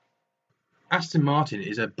Aston Martin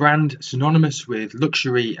is a brand synonymous with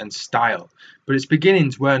luxury and style, but its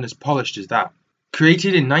beginnings weren't as polished as that.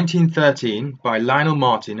 Created in 1913 by Lionel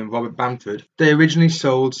Martin and Robert Bamford, they originally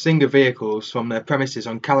sold Singer vehicles from their premises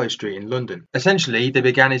on Callow Street in London. Essentially, they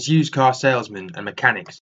began as used car salesmen and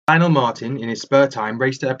mechanics. Lionel Martin, in his spare time,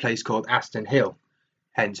 raced at a place called Aston Hill,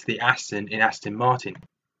 hence the Aston in Aston Martin.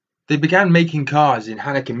 They began making cars in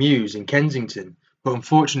Hanneke Mews in Kensington, but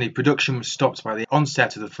unfortunately production was stopped by the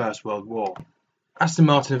onset of the First World War. Aston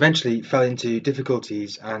Martin eventually fell into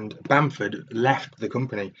difficulties and Bamford left the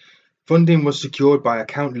company. Funding was secured by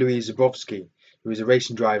Count Louis Zborowski, who was a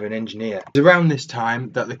racing driver and engineer. It was around this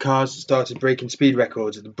time that the cars started breaking speed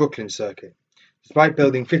records at the Brooklyn circuit. Despite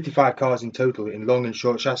building 55 cars in total in long and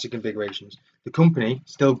short chassis configurations, the company,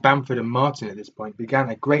 still Bamford and Martin at this point, began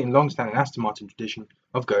a great and long-standing Aston Martin tradition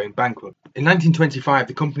of going bankrupt. In 1925,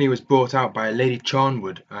 the company was bought out by Lady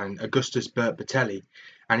Charnwood and Augustus Burt Batelli,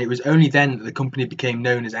 and it was only then that the company became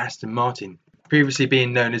known as Aston Martin. Previously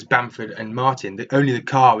being known as Bamford and Martin, only the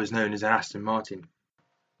car was known as an Aston Martin.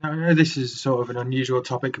 Now, I know this is sort of an unusual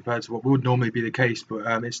topic compared to what would normally be the case,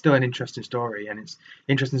 but it's still an interesting story, and it's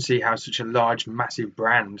interesting to see how such a large, massive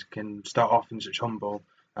brand can start off in such humble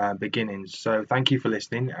beginnings. So, thank you for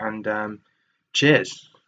listening, and cheers.